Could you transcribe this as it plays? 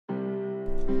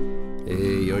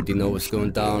Hey, you already know what's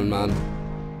going down, man.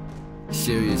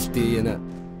 Serious.d, innit?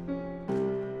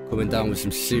 Coming down with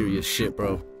some serious shit,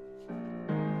 bro.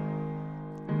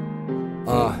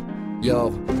 Yo,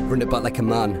 run it back like a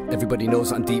man. Everybody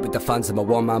knows I'm deep with the fans. I'm a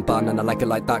one-man band and I like it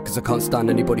like that cause I can't stand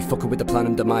anybody fucking with the plan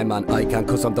under my man. I can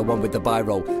cause I'm the one with the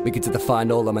biro. Make it to the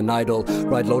final, I'm an idol.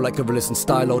 Ride low like gorillas and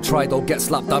stylo. Try though, get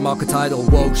slapped, I'm market idol.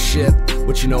 Whoa shit,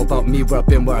 what you know about me, where I've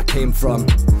been, where I came from?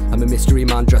 I'm a mystery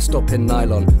man dressed up in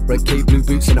nylon. Red cape, blue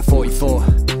boots and a 44.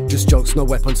 Just jokes, no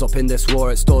weapons up in this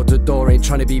war. It's door to door, ain't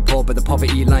trying to be poor, but the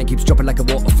poverty line keeps dropping like a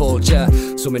waterfall, yeah.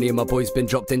 So many of my boys been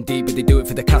dropped in deep, but they do it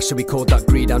for the cash, so we call that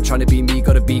greed. I'm trying to be me,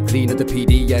 gotta be clean at the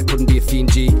PD, yeah, couldn't be a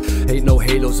fiend G. Ain't no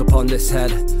halos upon this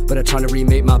head, but I'm trying to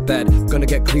remake my bed. Gonna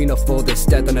get clean off all this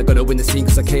dead, then I gotta win the scene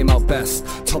cause I came out best.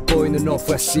 Top boy in the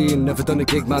northwest scene, never done a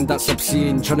gig, man, that's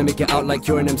obscene. Trying to make it out like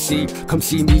you're an MC, come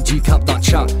see me, G-cap that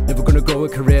chat. Never gonna grow a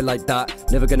career like that,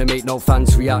 never gonna make no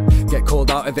fans react. Get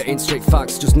called out if it ain't straight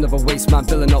facts, just another waste man,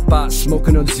 filling up bats.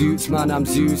 Smoking on Zeus, man, I'm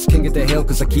Zeus, king of the hill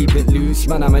cause I keep it loose.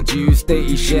 Man, I'm a juice,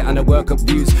 dirty shit and I work up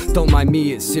views. Don't mind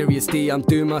me, it's Serious.d, I'm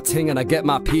doing my thing and I get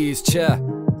my peas, cheer.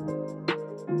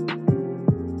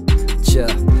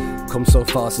 Come so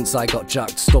far since I got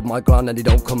jacked. Stub my ground and they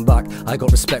don't come back. I got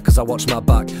respect cause I watch my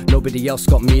back. Nobody else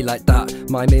got me like that.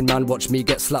 My main man watched me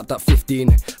get slapped at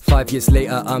 15. 5 years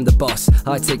later I'm the boss.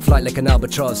 I take flight like an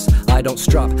albatross. I don't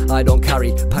strap, I don't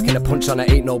carry. Packing a punch and I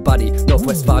ain't no baddie.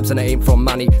 Northwest vibes and I ain't from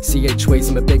Manny. CH ways,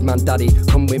 I'm a big man daddy.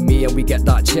 Come with me and we get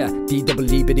that chair.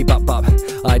 D-double-E biddy bap bap.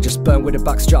 I just burn with a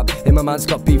backstrap. And my man's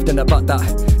got beef then about that.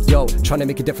 Yo, trying to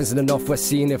make a difference in the northwest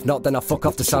scene. If not then I fuck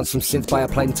off the sounds from synth by a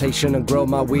plantation and grow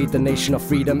my weed. The nation of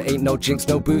freedom, ain't no jinx,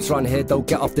 no booze round here. Don't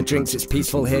get off the drinks, it's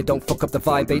peaceful here. Don't fuck up the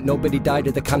vibe, ain't nobody died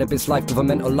of the cannabis life.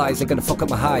 Governmental lies ain't gonna fuck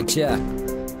up my hide, yeah.